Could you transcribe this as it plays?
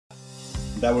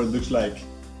that word looks like,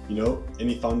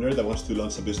 any founder that wants to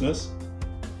launch a business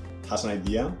has an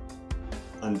idea,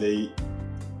 and they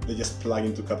just plug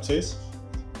into Capchase,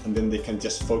 and then they can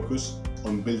just focus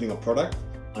on building a product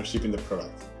and shipping the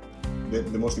product. The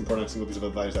most important single piece of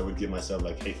advice I would give myself,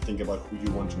 like, hey, think about who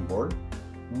you want on board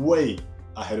way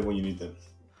ahead of when you need them.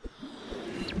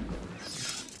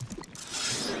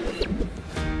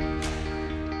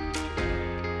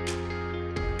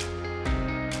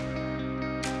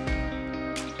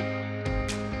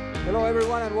 Hello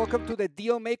everyone and welcome to the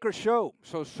Deal Maker Show.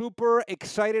 So super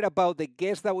excited about the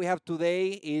guest that we have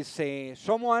today. Is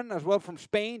someone as well from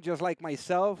Spain, just like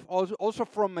myself, also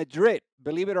from Madrid,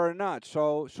 believe it or not.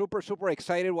 So super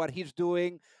excited what he's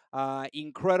doing.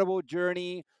 Incredible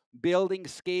journey, building,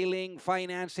 scaling,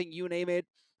 financing, you name it.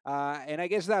 And I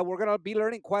guess that we're going to be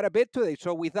learning quite a bit today.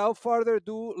 So without further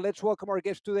ado, let's welcome our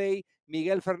guest today,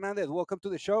 Miguel Fernandez. Welcome to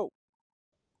the show.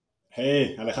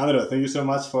 Hey, Alejandro, thank you so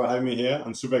much for having me here.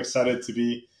 I'm super excited to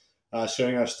be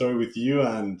sharing our story with you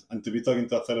and to be talking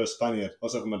to a fellow Spaniard,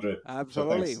 also from Madrid.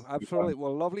 Absolutely, So absolutely.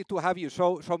 Well, lovely to have you.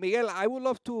 So Miguel, I would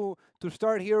love to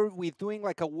start here with doing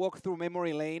like a walk through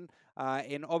memory lane.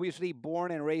 And obviously,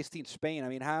 born and raised in Spain. I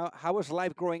mean, how was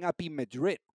life growing up in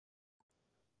Madrid?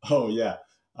 Oh yeah,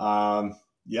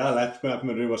 life growing up in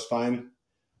Madrid was fine.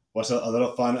 Was a lot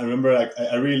of fun. I remember, like,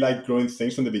 I really liked growing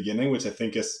things from the beginning, which I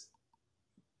think is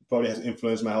probably has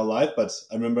influenced my whole life. But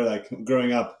I remember, like,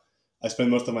 growing up, I spent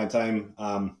most of my time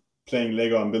playing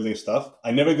Lego and building stuff.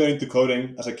 I never got into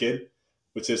coding as a kid,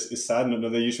 which is sad,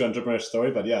 not the usual entrepreneur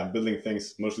story, but yeah, building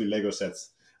things, mostly Lego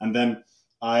sets. And then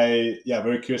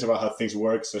very curious about how things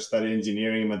work. So I studied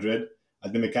engineering in Madrid. I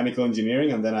did mechanical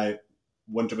engineering, and then I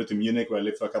went over to Munich, where I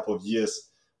lived for a couple of years,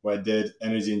 where I did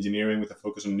energy engineering with a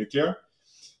focus on nuclear.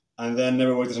 And then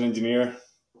never worked as an engineer,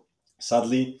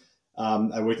 sadly.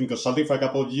 I worked in consulting for a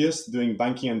couple of years, doing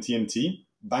banking and TMT.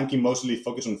 Banking mostly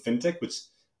focused on fintech, which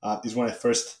is when I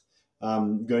first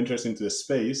got interested into the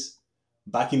space.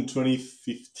 Back in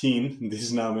 2015, this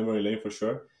is now memory lane for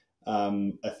sure.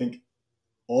 I think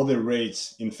all the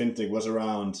rage in fintech was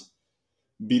around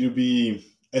B2B,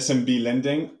 SMB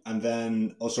lending, and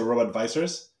then also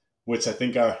robo-advisors, which I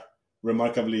think are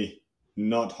remarkably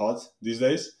not hot these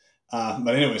days.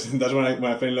 But anyways, that's when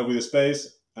I fell in love with the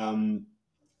space.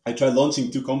 I tried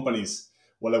launching two companies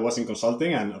while I was in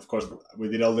consulting, and of course, we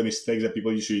did all the mistakes that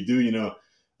people usually do.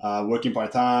 Working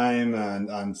part time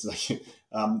and like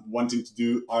wanting to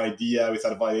do our idea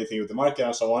without validating with the market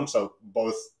and so on. So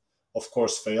both, of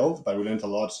course, failed, but we learned a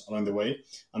lot along the way.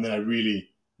 And then I really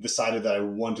decided that I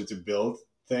wanted to build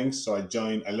things. So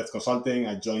I left consulting.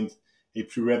 I joined a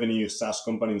pre-revenue SaaS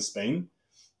company in Spain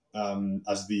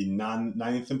as the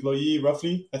ninth employee,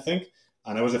 roughly, I think.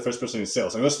 And I was the first person in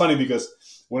sales. And it was funny because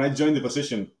when I joined the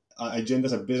position, I joined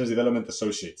as a business development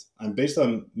associate. And based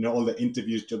on all the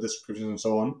interviews, job descriptions, and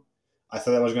so on, I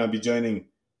thought I was going to be joining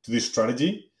to this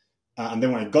strategy. And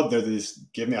then when I got there, they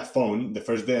just gave me a phone the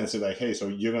first day and said, like, hey, so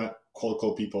you're going to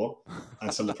call people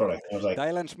and sell the product. And I was like,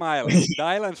 dial and smile,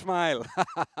 dial and smile.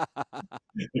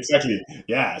 Exactly.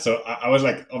 Yeah. So I was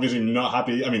like, obviously not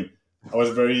happy. I mean, I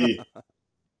was very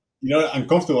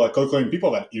uncomfortable at cold calling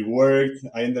people, but it worked.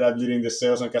 I ended up leading the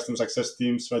sales and customer success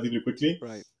teams relatively quickly,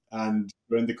 Right. and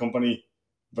ran the company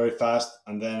very fast.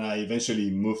 And then I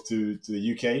eventually moved to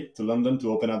the UK, to London,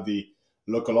 to open up the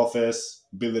local office,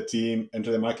 build a team,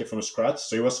 enter the market from scratch.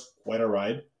 So it was quite a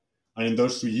ride. And in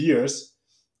those 2 years,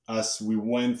 as we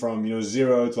went from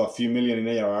zero to a few million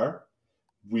in ARR,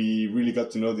 we really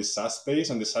got to know the SaaS space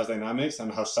and the SaaS dynamics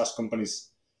and how SaaS companies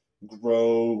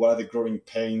grow, what are the growing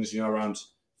pains, around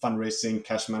fundraising,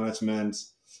 cash management,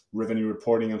 revenue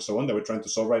reporting, and so on that we're trying to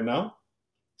solve right now.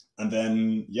 And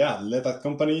then, led that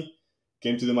company,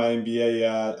 came to do my MBA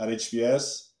at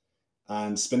HBS,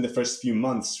 and spent the first few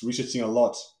months researching a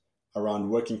lot around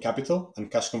working capital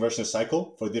and cash conversion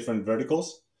cycle for different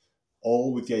verticals,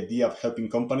 all with the idea of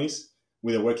helping companies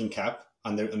with a working cap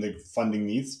and their funding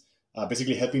needs,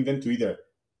 basically helping them to either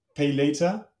pay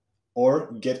later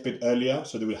or get paid earlier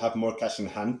so they will have more cash in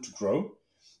hand to grow.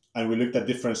 And we looked at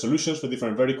different solutions for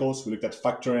different verticals. We looked at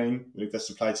factoring, we looked at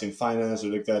supply chain finance, we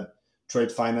looked at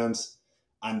trade finance,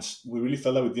 and we really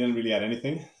felt that we didn't really add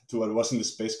anything to what was in the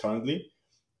space currently.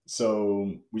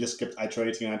 So we just kept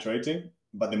iterating.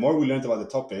 But the more we learned about the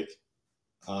topic,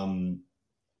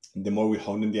 the more we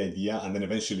honed in the idea. And then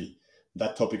eventually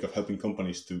that topic of helping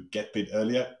companies to get paid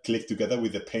earlier clicked together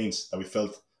with the pains that we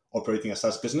felt operating a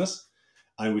SaaS business.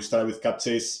 And we started with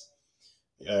Capchase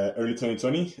early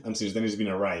 2020, and since then it's been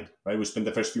a ride, right? We spent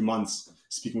the first few months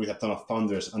speaking with a ton of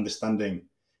founders, understanding,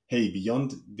 hey,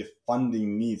 beyond the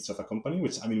funding needs of a company,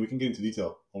 which, I mean, we can get into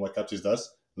detail on what Capchase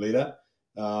does later,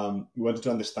 we wanted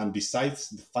to understand, besides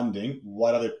the funding,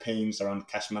 what other pains around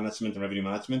cash management and revenue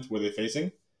management were they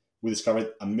facing. We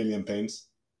discovered a million pains.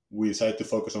 We decided to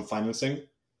focus on financing,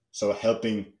 so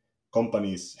helping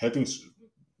companies, helping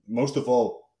most of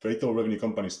all predictable revenue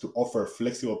companies to offer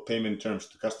flexible payment terms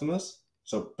to customers,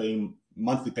 so paying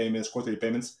monthly payments, quarterly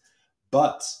payments,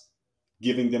 but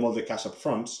giving them all the cash up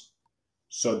front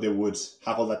so they would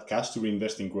have all that cash to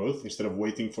reinvest in growth instead of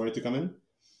waiting for it to come in.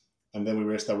 And then we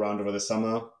raised a round over the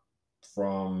summer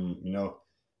from,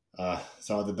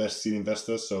 some of the best seed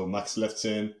investors. So Max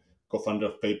Levchin, co-founder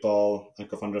of PayPal and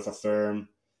co-founder of Affirm.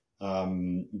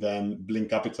 Then Blink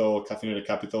Capital, Caffeinated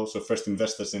Capital. So first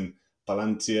investors in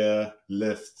Palantir,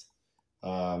 Lyft,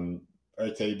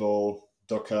 Airtable,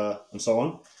 Docker, and so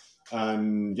on.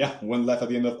 And yeah, went live at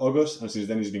the end of August, and since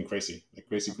then it's been crazy, like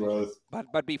crazy growth.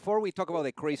 But before we talk about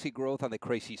the crazy growth and the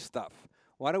crazy stuff,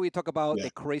 why don't we talk about Yeah,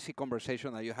 the crazy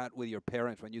conversation that you had with your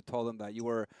parents when you told them that you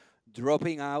were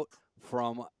dropping out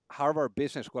from Harvard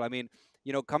Business School? I mean,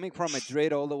 coming from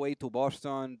Madrid all the way to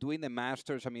Boston, doing the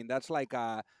masters. I mean, that's like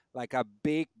a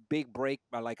big break,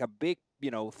 like a big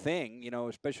thing.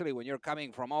 Especially when you're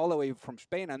coming from all the way from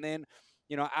Spain, and then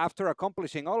after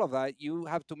accomplishing all of that, you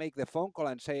have to make the phone call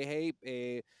and say,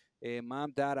 hey.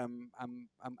 Mom, Dad, I'm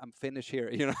finished here.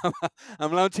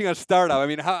 I'm launching a startup. I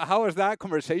mean, how was that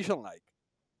conversation like?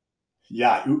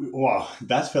 yeah, wow,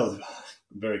 that felt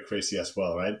very crazy as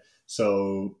well, right?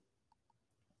 So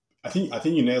I think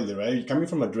you nailed it, right? Coming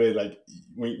from Madrid, like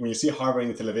when you see Harvard in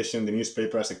the television, the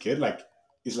newspaper as a kid, like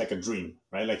it's like a dream,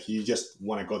 right? Like you just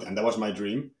want to go there. And that was my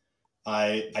dream.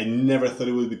 I never thought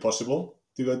it would be possible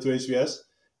to go to HBS.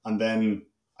 And then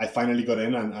I finally got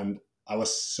in, and I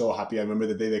was so happy. I remember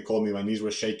the day they called me, my knees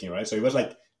were shaking, right? So it was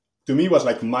like, to me, it was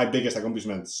like my biggest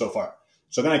accomplishment so far.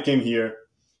 So then I came here.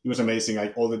 It was amazing,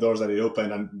 like all the doors that it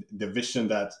opened and the vision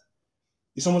that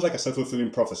it's almost like a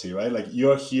self-fulfilling prophecy, right? Like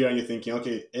you're here and you're thinking,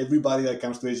 okay, everybody that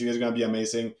comes to HBS is going to be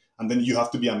amazing. And then you have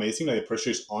to be amazing. Like the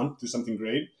pressure is on to do something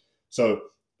great. So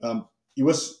it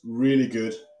was really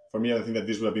good for me. I think that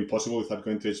this would have been possible without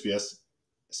going to HBS.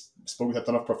 Spoke with a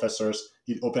ton of professors.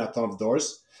 It opened a ton of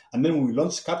doors. And then when we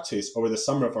launched Capchase over the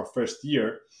summer of our first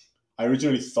year, I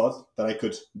originally thought that I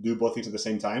could do both things at the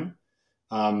same time.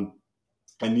 Um,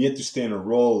 I needed to stay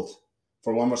enrolled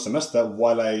for one more semester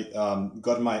while I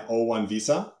got my O1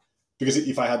 visa, because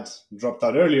if I had dropped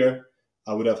out earlier,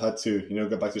 I would have had to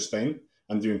go back to Spain,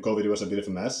 and during COVID it was a bit of a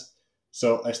mess.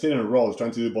 So I stayed enrolled, trying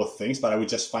to do both things, but I would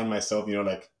just find myself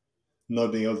like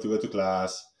not being able to go to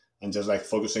class and just like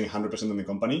focusing 100% on the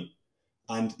company.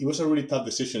 And it was a really tough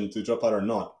decision to drop out or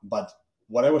not. But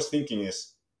what I was thinking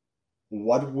is,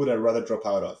 what would I rather drop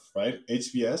out of, right?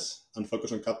 HBS and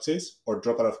focus on Capchase, or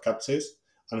drop out of Capchase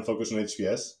and focus on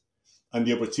HBS? And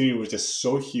the opportunity was just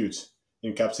so huge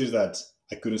in Capchase that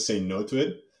I couldn't say no to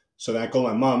it. So then I called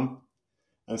my mom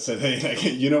and said, "Hey, like,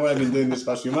 you know what I've been doing this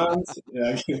past few months?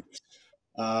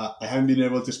 I haven't been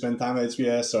able to spend time at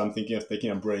HBS, so I'm thinking of taking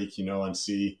a break, and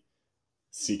see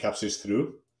Capchase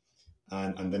through,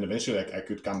 and then eventually like, I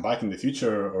could come back in the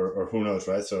future, or who knows,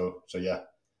 right? So yeah,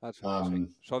 That's amazing.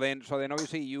 um, So then,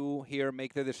 obviously, you here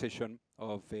make the decision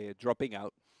of dropping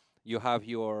out. You have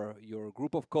your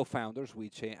group of co-founders,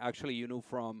 which actually you knew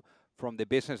from the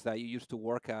business that you used to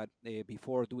work at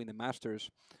before doing the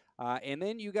masters, and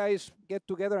then you guys get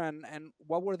together. And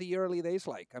what were the early days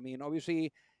like? I mean,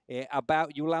 obviously,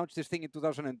 about you launched this thing in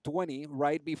 2020,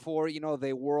 right before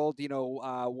the world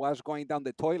was going down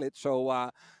the toilet. So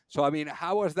I mean,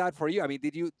 how was that for you? I mean,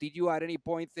 did you at any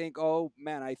point think, oh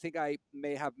man, I think I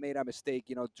may have made a mistake,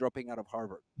 dropping out of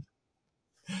Harvard?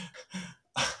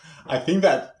 I think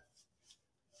that,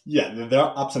 yeah, there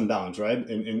are ups and downs, right,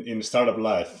 in startup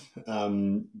life.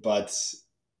 But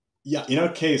yeah, in our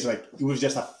case, like it was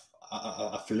just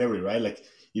a flurry, right? Like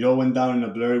it all went down in a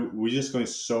blur. We're just going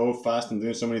so fast and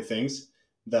doing so many things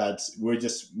that we're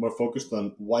just more focused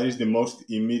on what is the most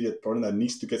immediate problem that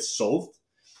needs to get solved,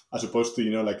 as opposed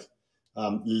to like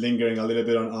lingering a little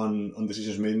bit on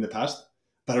decisions made in the past.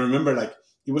 But I remember, like,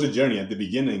 it was a journey at the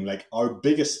beginning. Like our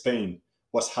biggest pain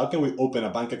was, how can we open a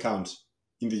bank account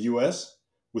in the US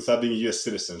without being US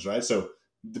citizens, right? So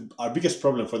our biggest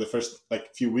problem for the first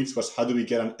like few weeks was, how do we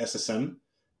get an SSN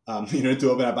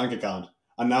to open a bank account?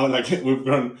 And now, like, we've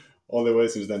grown all the way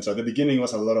since then. So at the beginning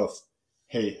was a lot of,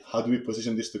 hey, how do we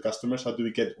position this to customers? How do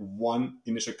we get one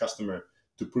initial customer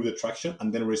to prove the traction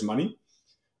and then raise money?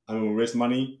 And when we raised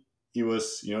money, it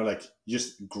was like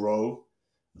just grow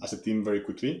as a team very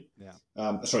quickly.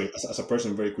 Yeah. Sorry, as a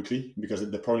person very quickly, because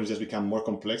the problems just become more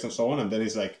complex and so on. And then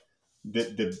it's like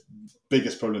the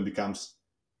biggest problem becomes,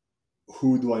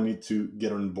 who do I need to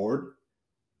get on board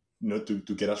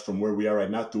to get us from where we are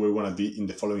right now to where we want to be in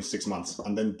the following 6 months.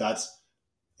 And then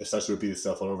it starts to repeat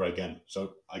itself all over again.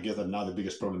 So I guess that now the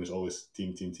biggest problem is always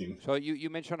team. So you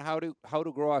mentioned how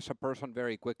to grow as a person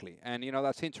very quickly, and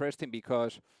that's interesting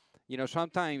because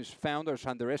sometimes founders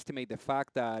underestimate the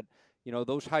fact that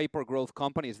those hyper growth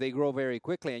companies, they grow very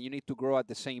quickly, and you need to grow at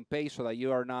the same pace so that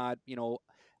you are not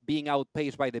being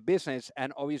outpaced by the business,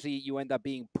 and obviously you end up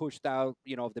being pushed out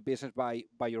of the business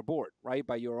by your board, right,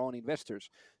 by your own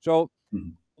investors. So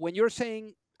Mhm. when you're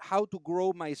saying how to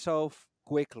grow myself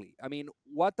quickly, I mean,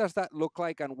 what does that look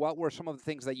like, and what were some of the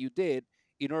things that you did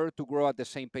in order to grow at the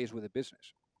same pace with the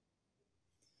business?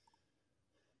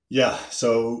 Yeah,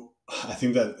 so I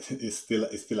think that it's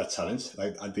still a challenge,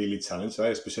 like a daily challenge,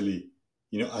 right? Especially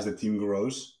as the team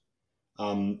grows.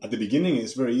 At the beginning,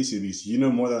 it's very easy because you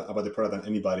know more about the product than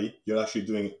anybody. You're actually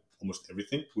doing almost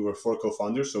everything. We were four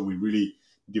co-founders, so we really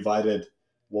divided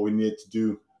what we needed to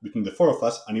do between the four of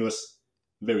us, and it was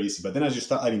very easy. But then, as you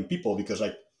start adding people, because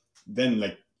then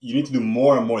you need to do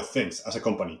more and more things as a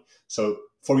company. So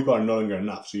four people are no longer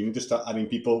enough. So you need to start adding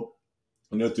people,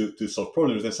 to solve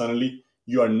problems. Then suddenly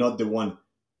you are not the one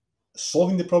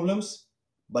solving the problems,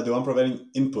 but the one providing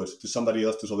input to somebody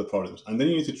else to solve the problems. And then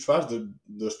you need to trust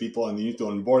those people, and you need to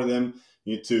onboard them.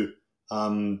 You need to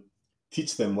um,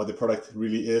 teach them what the product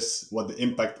really is, what the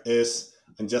impact is,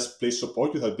 and just play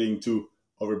support without being too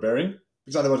overbearing.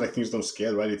 Because otherwise, things don't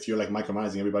scale, right? If you're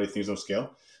micromanaging everybody, things don't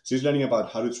scale. So it's learning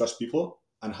about how to trust people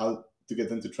and how to get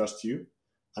them to trust you,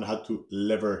 and how to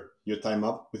lever your time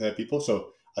up with other people.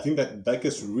 So I think that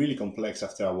gets really complex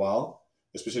after a while,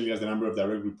 especially as the number of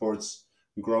direct reports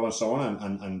grow and so on.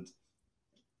 And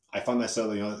I found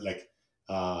myself,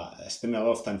 spending a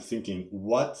lot of time thinking,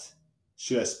 what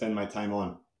should I spend my time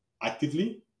on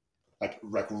actively, like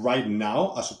right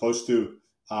now, as opposed to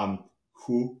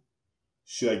who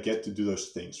should I get to do those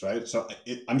things, right? So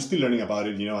I'm still learning about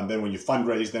it, and then when you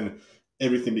fundraise, then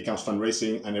everything becomes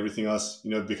fundraising, and everything else,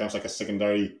 becomes like a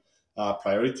secondary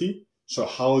priority. So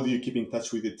how do you keep in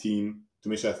touch with the team to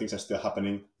make sure that things are still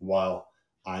happening while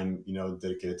I'm,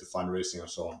 dedicated to fundraising and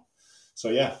so on? So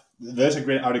yeah, there's a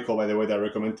great article, by the way, that I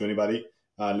recommend to anybody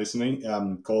listening,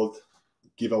 called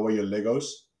 "Give Away Your Legos,"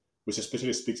 which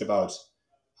especially speaks about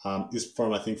is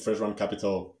from, I think, First Round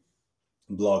Capital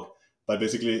blog. But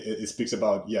basically, it speaks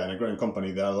about, in a growing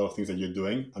company, there are a lot of things that you're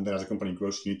doing, and then as a company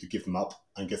grows, you need to give them up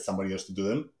and get somebody else to do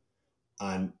them,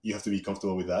 and you have to be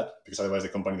comfortable with that, because otherwise the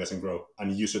company doesn't grow,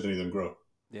 and you certainly don't grow,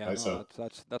 Yeah, right? no, So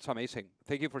that's amazing.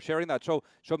 Thank you for sharing that. So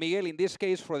Miguel, in this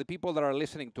case, for the people that are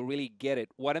listening to really get it,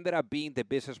 what ended up being the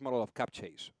business model of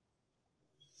Capchase?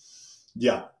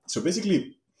 yeah, so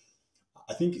basically,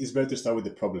 I think it's better to start with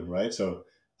the problem, right? So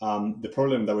the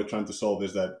problem that we're trying to solve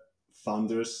is that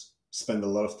founders spend a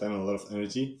lot of time and a lot of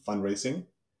energy fundraising,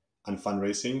 and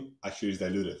fundraising actually is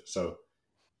dilutive. So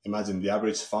imagine the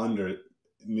average founder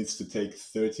needs to take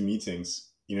 30 meetings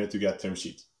in order to get a term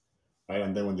sheet, right?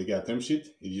 And then when they get a term sheet,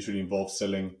 it usually involves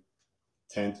selling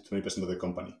 10 to 20% of the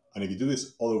company. And if you do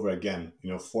this all over again,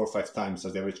 4 or 5 times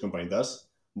as the average company does,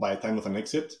 by the time of an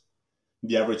exit,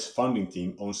 the average founding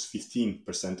team owns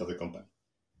 15% of the company.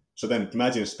 So then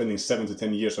imagine spending 7 to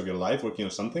 10 years of your life working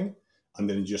on something, and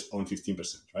then you just own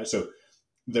 15%, right? So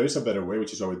there is a better way,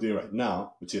 which is what we're doing right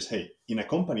now, which is, hey, in a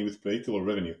company with predictable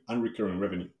revenue and recurring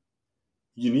revenue,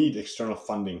 you need external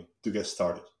funding to get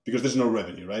started, because there's no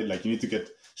revenue, right? You need to get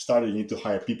started, you need to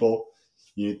hire people,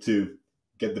 you need to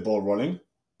get the ball rolling.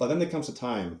 But then there comes a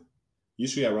time,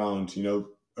 usually around,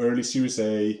 early Series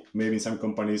A, maybe in some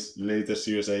companies, later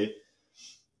Series A,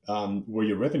 where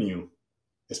your revenue,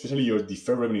 especially your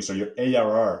deferred revenue, so your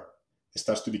ARR,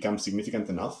 starts to become significant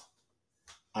enough,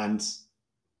 and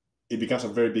it becomes a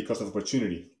very big cost of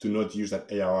opportunity to not use that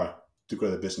ARR to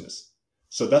grow the business.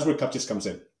 So that's where Capchase comes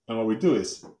in. And what we do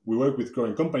is we work with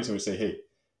growing companies, and we say, hey,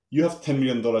 you have $10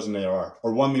 million in ARR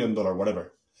or $1 million,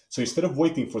 whatever. So instead of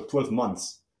waiting for 12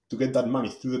 months to get that money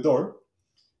through the door,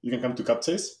 you can come to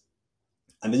Capchase,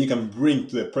 and then you can bring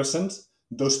to the present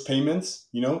those payments,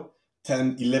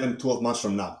 10, 11, 12 months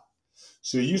from now.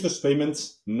 So you use those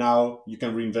payments now, you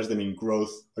can reinvest them in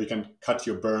growth, or you can cut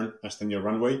your burn and extend your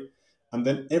runway. And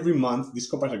then every month, these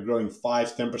companies are growing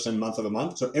 5, 10% month over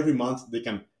month. So every month they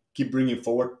can keep bringing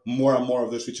forward more and more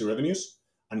of those future revenues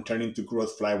and turn into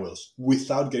growth flywheels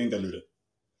without getting diluted.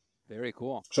 Very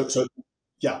cool. So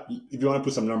yeah, if you want to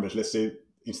put some numbers, let's say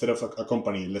instead of a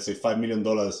company, let's say $5 million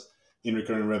in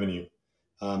recurring revenue,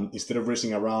 instead of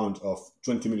raising a round of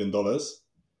 $20 million,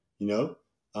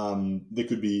 they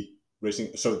could be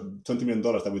raising, so $20 million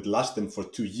that would last them for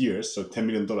 2 years, so $10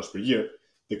 million per year.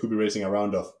 They could be raising a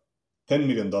round of $10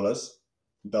 million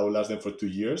that will last them for 2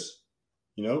 years,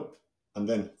 and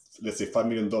then let's say $5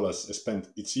 million spent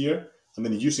each year, and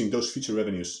then using those future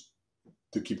revenues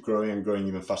to keep growing and growing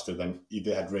even faster than if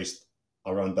they had raised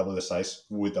around double the size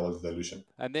with double the dilution.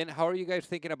 And then how are you guys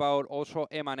thinking about also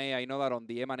M&A? I know that on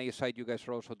the M&A side, you guys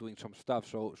are also doing some stuff.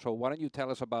 So why don't you tell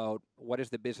us about what is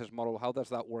the business model? How does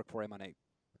that work for M&A?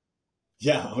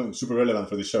 Yeah, super relevant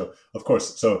for the show, of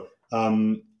course. So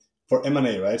for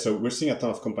M&A, right? So we're seeing a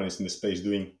ton of companies in the space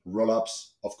doing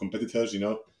roll-ups of competitors,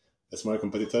 the smaller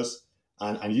competitors,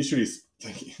 and usually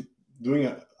doing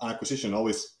an acquisition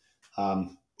always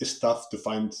is tough to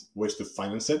find ways to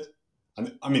finance it.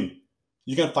 And I mean,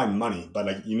 you can find money, but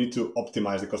like you need to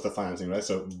optimize the cost of financing, right?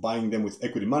 So buying them with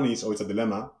equity money is always a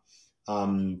dilemma,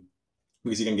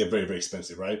 because it can get very, very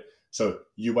expensive, right? So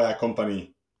you buy a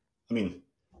company, I mean,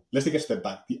 let's take a step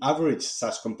back. The average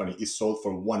SaaS company is sold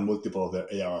for one multiple of their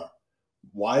ARR.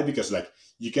 Why? Because like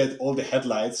you get all the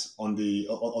headlights on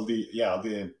all the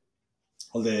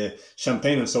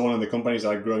champagne and so on, and the companies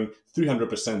are growing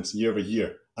 300% year over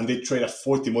year, and they trade at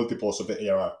 40 multiples of the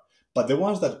ARR. But the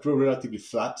ones that grow relatively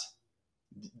flat,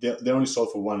 they're only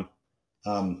sold for one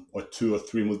or two or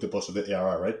three multiples of the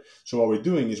ARR, right? So what we're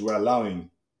doing is we're allowing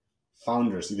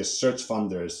founders, either search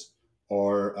funders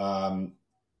or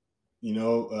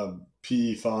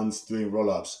PE funds doing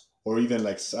roll-ups, or even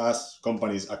like SaaS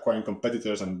companies acquiring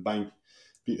competitors and buying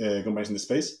companies in the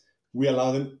space. We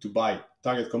allow them to buy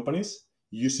target companies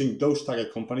using those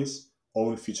target companies'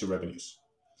 own future revenues.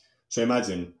 So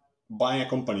imagine buying a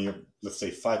company, let's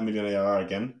say 5 million ARR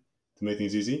again, to make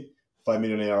things easy, 5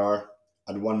 million ARR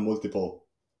at one multiple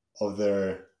of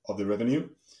the revenue.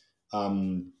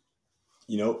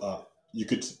 You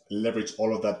could leverage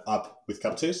all of that up with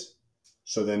Capchase.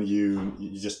 So then you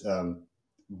just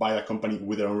buy a company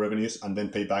with their own revenues and then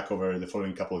pay back over the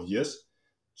following couple of years.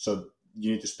 So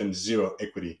you need to spend zero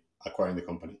equity acquiring the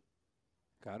company.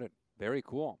 Got it. Very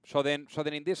cool. So then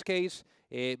in this case,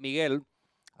 Miguel,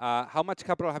 how much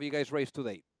capital have you guys raised to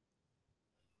date?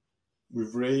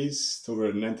 We've raised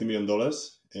over $90 million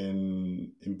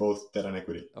in both debt and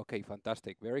equity. Okay,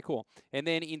 fantastic. Very cool. And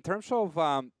then in terms of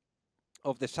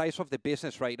the size of the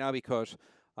business right now, because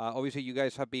obviously you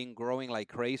guys have been growing like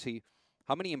crazy.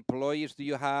 How many employees do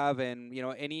you have, and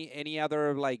any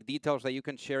other like details that you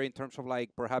can share in terms of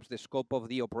like perhaps the scope of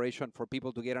the operation for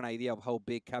people to get an idea of how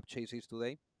big Capchase is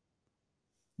today?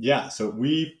 Yeah, so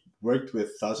we worked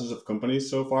with thousands of companies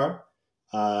so far,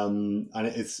 and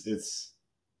it's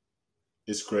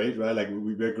great, right? Like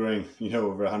we're growing,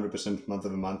 over 100% month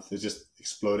over month. It's just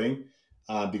exploding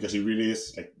because it really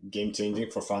is like game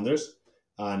changing for founders.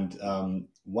 And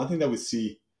one thing that we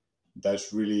see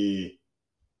that's really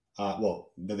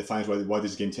that defines why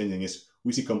this is game changing is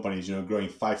we see companies, growing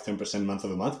 5-10% month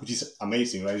over month, which is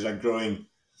amazing, right? It's like growing,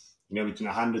 between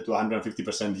 100 to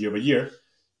 150% year over year.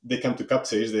 They come to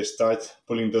Capchase, they start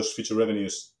pulling those future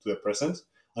revenues to the present,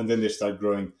 and then they start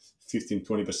growing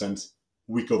 15-20%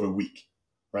 week over week,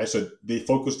 right? So they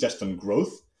focus just on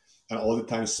growth and all the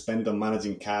time spent on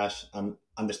managing cash and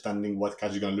understanding what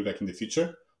cash is going to look like in the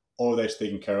future. All that is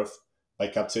taken care of by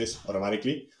Capchase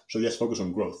automatically. So they just focus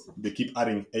on growth. They keep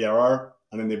adding ARR,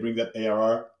 and then they bring that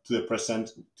ARR to the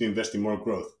present to invest in more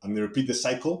growth. And they repeat the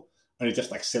cycle, and it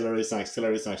just accelerates and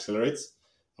accelerates and accelerates.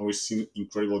 And we've seen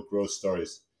incredible growth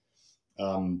stories.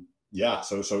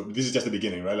 So this is just the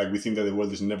beginning, right? Like we think that the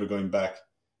world is never going back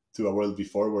to a world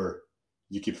before where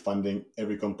you keep funding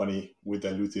every company with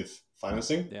dilutive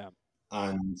financing. Yeah.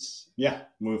 And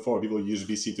moving forward, people use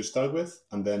VC to start with,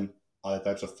 and then other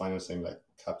types of financing like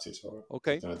Capchase or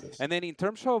alternatives. And then in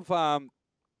terms of,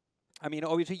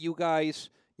 obviously you guys,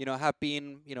 have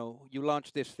been, you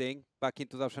launched this thing back in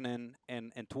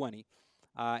 2020.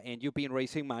 And you've been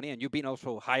raising money, and you've been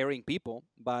also hiring people.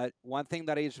 But one thing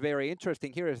that is very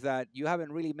interesting here is that you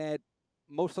haven't really met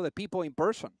most of the people in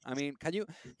person. I mean, can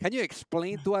you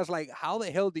explain to us like how the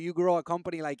hell do you grow a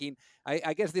company like in?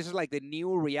 I guess this is like the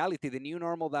new reality, the new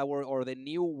normal or the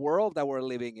new world that we're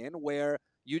living in, where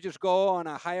you just go on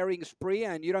a hiring spree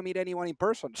and you don't meet anyone in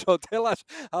person. So tell us,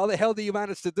 how the hell do you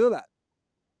manage to do that?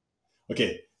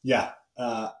 Okay, yeah.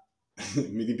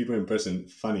 Meeting people in person,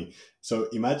 funny. So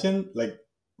imagine like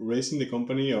raising the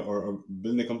company or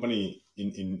building the company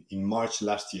in March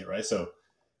last year, right? So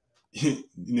in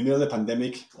the middle of the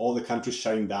pandemic, all the countries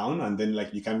shutting down, and then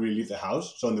like you can't really leave the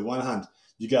house. So on the one hand,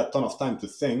 you get a ton of time to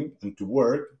think and to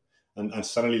work, and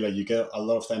suddenly like you get a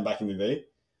lot of time back in the day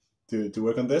to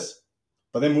work on this.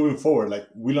 But then moving forward, like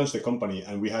we launched the company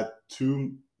and we had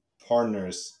two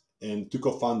partners and two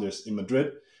co-founders in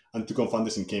Madrid and two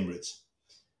co-founders in Cambridge.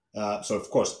 So of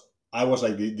course, I was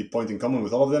like the point in common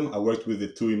with all of them. I worked with the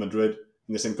two in Madrid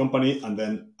in the same company, and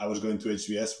then I was going to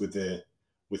HBS with the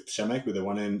with Shemek, with the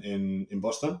one in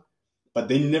Boston, but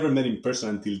they never met in person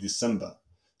until December.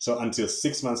 So until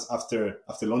 6 months after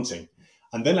launching.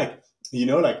 And then like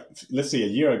let's say a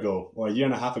year ago or a year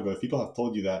and a half ago, if people have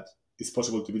told you that it's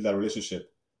possible to build that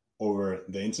relationship over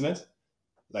the internet,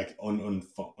 like on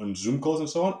Zoom calls and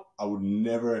so on, I would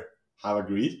never have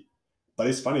agreed. But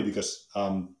it's funny because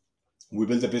we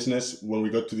built a business. When we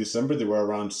got to December, there were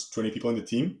around 20 people in the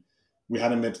team. I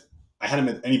hadn't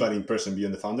met anybody in person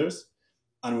beyond the founders.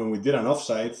 And when we did an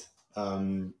offsite,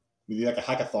 we did like a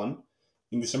hackathon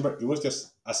in December. It was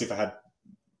just as if I had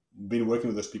been working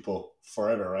with those people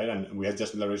forever, right? And we had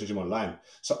just built a relationship online.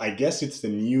 So I guess it's the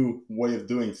new way of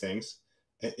doing things.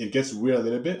 It gets weird a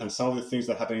little bit, and some of the things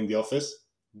that happen in the office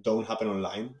don't happen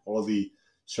online. All the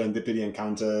serendipity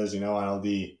encounters, and all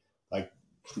the like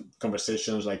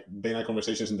conversations, like banal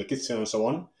conversations in the kitchen and so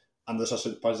on. And those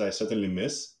are parts that I certainly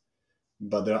miss.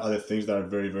 But there are other things that are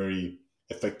very, very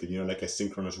effective, like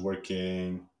asynchronous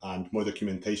working and more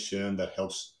documentation that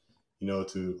helps,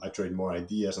 to iterate more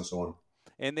ideas and so on.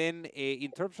 And then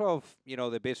in terms of,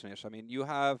 the business, I mean, you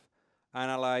have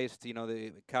analyzed,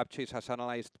 the Capchase has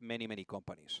analyzed many, many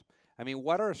companies. I mean,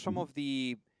 what are some of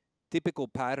the typical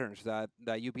patterns that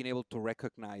you've been able to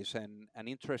recognize and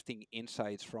interesting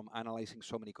insights from analyzing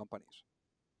so many companies?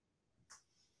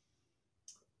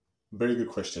 Very good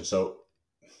question. So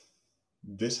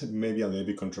this may be a little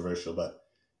bit controversial, but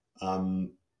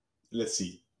let's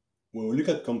see. When we look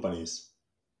at companies,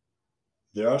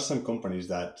 there are some companies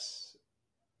that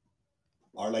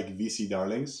are like VC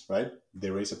darlings, right? They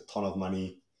raise a ton of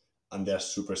money and they're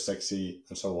super sexy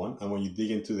and so on. And when you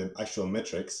dig into the actual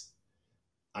metrics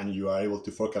and you are able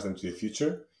to forecast them to the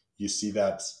future, you see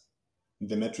that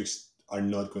the metrics are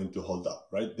not going to hold up,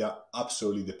 right? They are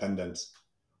absolutely dependent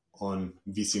on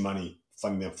VC money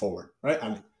funding them forward, right?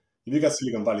 And if you look at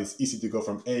Silicon Valley, it's easy to go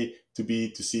from A to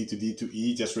B to C to D to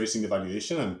E, just raising the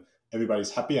valuation, and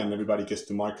everybody's happy and everybody gets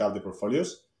to mark out the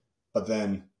portfolios. But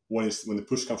then when the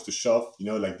push comes to shove,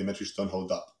 like the metrics don't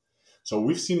hold up. So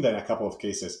we've seen that in a couple of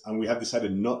cases, and we have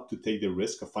decided not to take the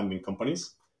risk of funding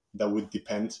companies that would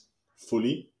depend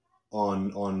fully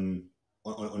on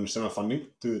external funding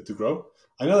to grow.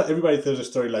 I know that everybody tells a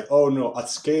story like, oh no, at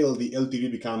scale the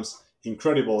LTV becomes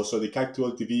incredible, so the CAC to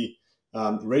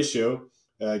LTV ratio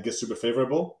gets super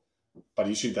favorable, but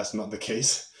usually that's not the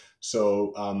case.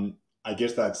 So I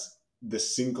guess that's the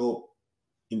single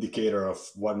indicator of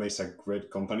what makes a great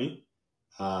company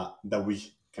that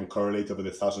we can correlate over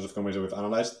the thousands of companies that we've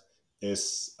analyzed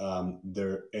is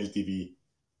their LTV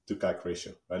to CAC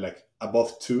ratio, right? Like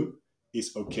above 2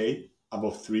 is okay,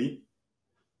 above 3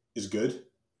 is good,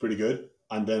 pretty good.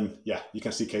 And then, you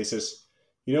can see cases,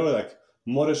 like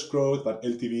modest growth, but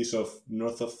LTVs of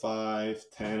north of 5,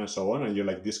 10, and so on. And you're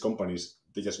like, these companies,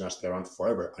 they're just going to stay around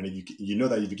forever. And if you know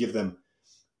that if you give them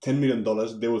 $10 million,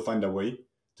 they will find a way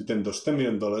to turn those $10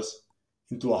 million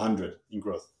into 100 in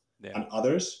growth. Yeah. And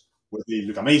others, where they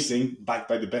look amazing, backed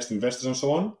by the best investors and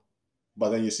so on, but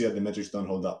then you see that the metrics don't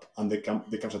hold up. And there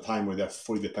comes a time where they're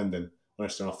fully dependent on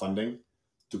external funding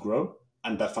to grow.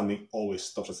 And that funding always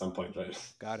stops at some point, right?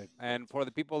 Got it. And for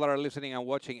the people that are listening and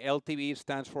watching, LTV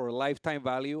stands for lifetime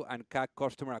value and CAC,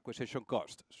 customer acquisition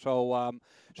cost. So,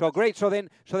 so great. So then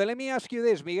let me ask you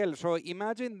this, Miguel. So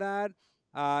imagine that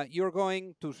you're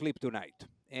going to sleep tonight,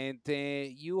 and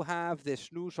you have the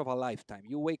snooze of a lifetime.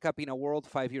 You wake up in a world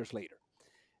 5 years later,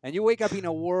 and you wake up in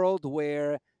a world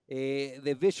where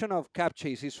the vision of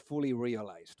Capchase is fully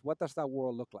realized. What does that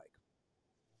world look like?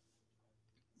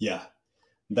 Yeah.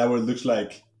 That world looks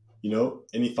like,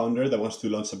 any founder that wants to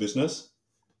launch a business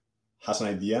has an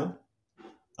idea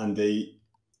and they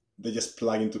just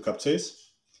plug into Capchase,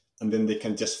 and then they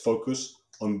can just focus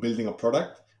on building a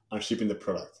product and shipping the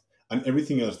product. And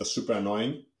everything else that's super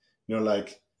annoying,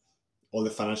 like all the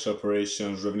financial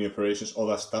operations, revenue operations, all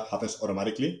that stuff happens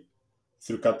automatically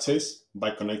through Capchase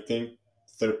by connecting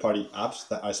third-party apps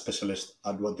that are specialists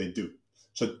at what they do.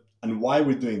 So, and why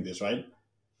we're doing this, right?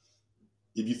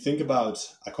 If you think about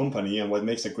a company and what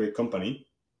makes a great company,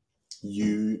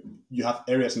 you have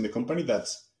areas in the company that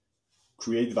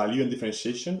create value and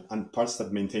differentiation and parts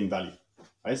that maintain value,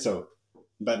 right? So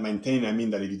by maintain, I mean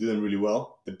that if you do them really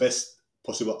well, the best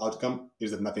possible outcome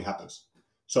is that nothing happens.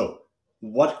 So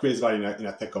what creates value in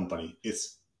a tech company?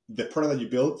 It's the product that you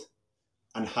build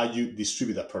and how you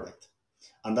distribute that product.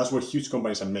 And that's where huge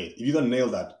companies are made. If you don't nail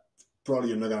that, probably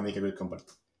you're not going to make a great company.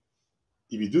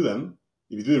 If you do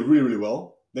it really, really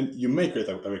well, then you may create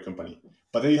a great company.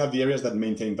 But then you have the areas that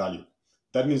maintain value.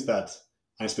 That means that,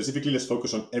 and specifically let's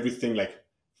focus on everything like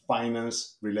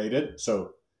finance related.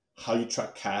 So how you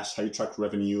track cash, how you track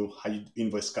revenue, how you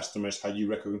invoice customers, how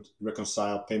you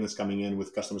reconcile payments coming in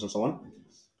with customers, and so on.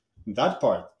 That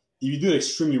part, if you do it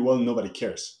extremely well, nobody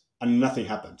cares and nothing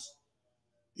happens.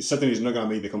 It certainly is not going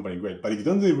to make the company great. But if you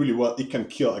don't do it really well, it can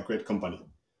kill a great company,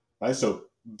 right? So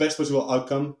best possible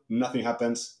outcome, nothing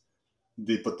happens.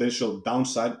 The potential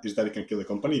downside is that it can kill the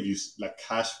company if you like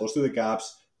cash falls to the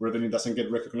gaps, revenue doesn't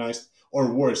get recognized,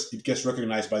 or worse, it gets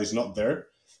recognized but it's not there.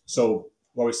 So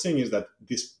what we're seeing is that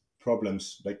these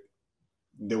problems, like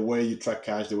the way you track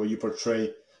cash, the way you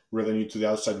portray revenue to the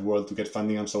outside world to get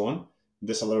funding and so on,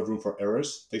 there's a lot of room for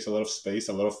errors. Takes a lot of space,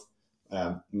 a lot of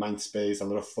mind space, a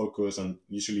lot of focus, and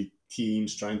usually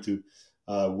teams trying to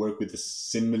work with the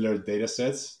similar data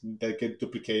sets that get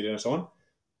duplicated and so on.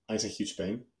 And it's a huge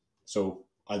pain. So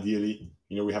ideally,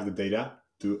 we have the data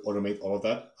to automate all of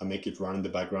that and make it run in the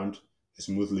background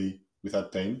smoothly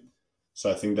without pain. So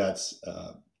I think that's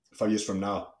 5 years from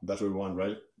now, that's what we want,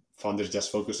 right? Founders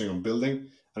just focusing on building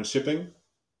and shipping,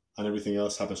 and everything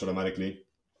else happens automatically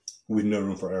with no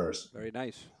room for errors. Very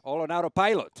nice. All on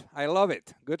autopilot. I love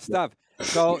it. Good stuff.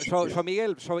 So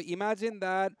Miguel, so imagine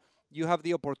that you have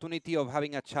the opportunity of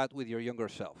having a chat with your younger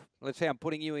self. Let's say I'm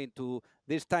putting you into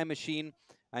this time machine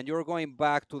and you're going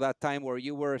back to that time where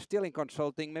you were still in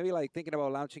consulting, maybe like thinking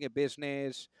about launching a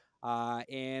business,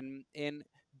 and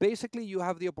basically you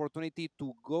have the opportunity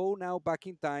to go now back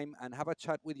in time and have a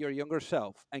chat with your younger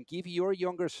self and give your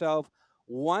younger self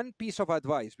one piece of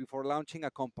advice before launching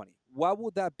a company. What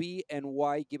would that be and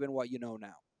why, given what you know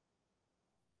now?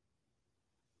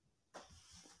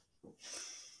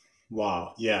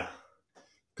 Wow. Yeah.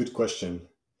 Good question.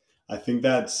 I think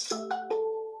that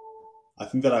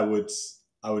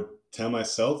I would tell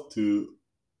myself to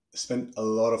spend a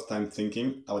lot of time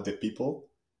thinking about the people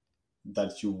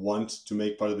that you want to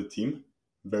make part of the team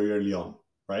very early on,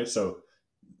 right? So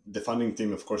the founding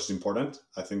team, of course, is important.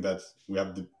 I think that we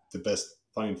have the best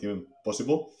founding team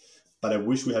possible, but I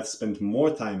wish we had spent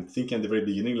more time thinking at the very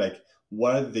beginning, like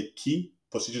what are the key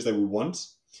positions that we want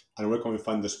and where can we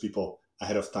find those people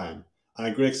ahead of time. And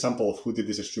a great example of who did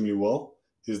this extremely well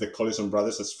is the Collison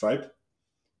brothers at Stripe,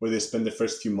 where they spent the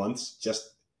first few months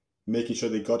just making sure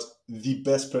they got the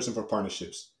best person for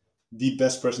partnerships, the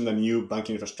best person that knew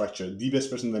banking infrastructure, the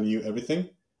best person that knew everything.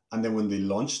 And then when they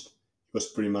launched, it was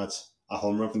pretty much a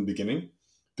home run from the beginning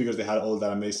because they had all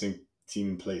that amazing team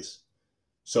in place.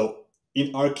 So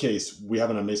in our case, we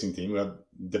have an amazing team. We have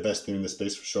the best team in the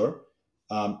space for sure.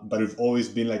 But we've always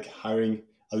been like hiring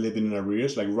a little bit in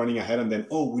arrears, like running ahead and then,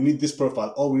 oh, we need this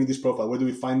profile. Oh, we need this profile. Where do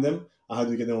we find them? And how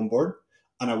do we get them on board?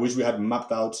 And I wish we had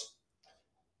mapped out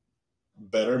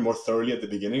better, more thoroughly at the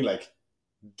beginning, like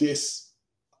this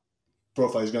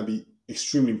profile is going to be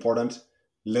extremely important.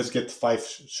 Let's get 5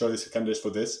 shortlist candidates for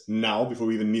this now before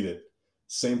we even need it.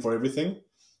 Same for everything.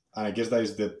 And I guess that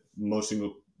is the most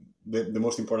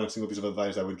important single piece of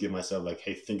advice I would give myself. Like,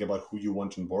 hey, think about who you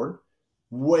want on board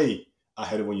way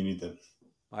ahead of when you need them.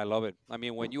 I love it. I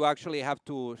mean, when you actually have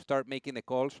to start making the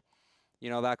calls,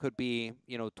 that could be,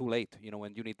 too late,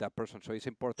 when you need that person. So it's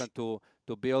important to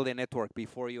build a network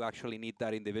before you actually need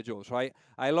that individual. So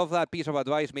I love that piece of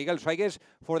advice, Miguel. So I guess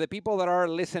for the people that are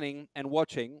listening and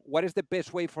watching, what is the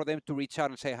best way for them to reach out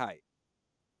and say hi?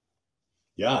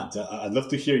 Yeah, I'd love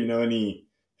to hear,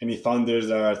 any founders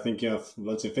that are thinking of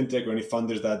launching fintech or any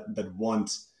founders that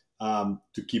want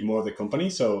to keep more of the company.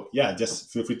 So yeah,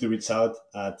 just feel free to reach out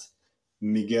at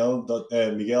Miguel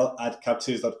at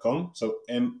capchase.com. So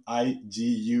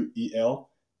Miguel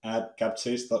at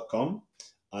capchase.com.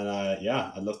 And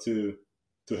yeah, I'd love to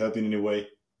help in any way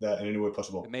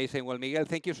possible. Amazing. Well, Miguel,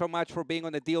 thank you so much for being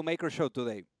on the Deal Maker Show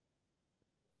today.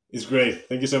 It's great.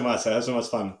 Thank you so much. I had so much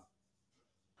fun.